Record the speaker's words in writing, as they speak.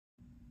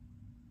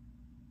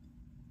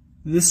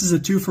This is a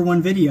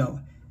 2-for-1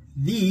 video.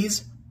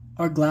 These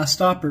are glass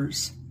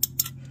stoppers.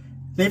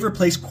 They've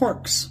replaced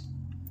corks.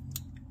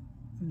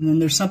 And then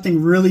there's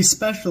something really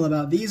special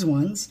about these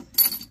ones,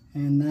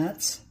 and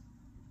that's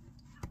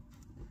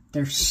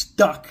they're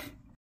stuck.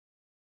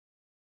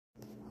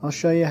 I'll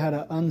show you how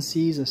to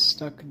unseize a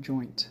stuck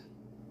joint.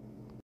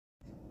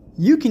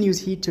 You can use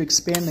heat to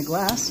expand the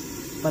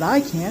glass, but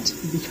I can't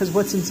because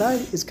what's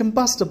inside is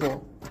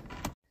combustible.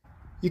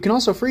 You can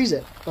also freeze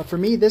it, but for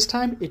me this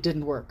time it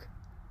didn't work.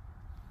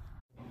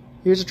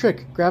 Here's a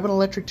trick, grab an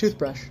electric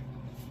toothbrush.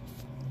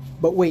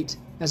 But wait,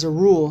 as a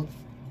rule,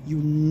 you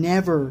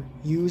never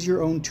use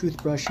your own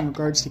toothbrush in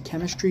regards to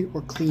chemistry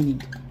or cleaning.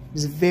 It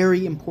is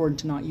very important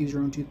to not use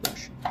your own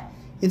toothbrush.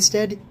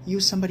 Instead,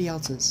 use somebody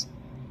else's.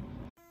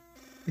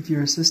 If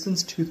your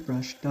assistant's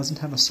toothbrush doesn't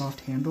have a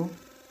soft handle,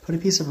 put a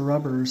piece of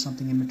rubber or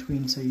something in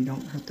between so you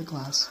don't hurt the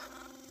glass.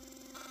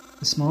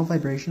 The small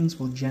vibrations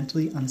will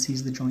gently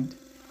unseize the joint.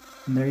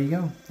 And there you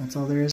go, that's all there is.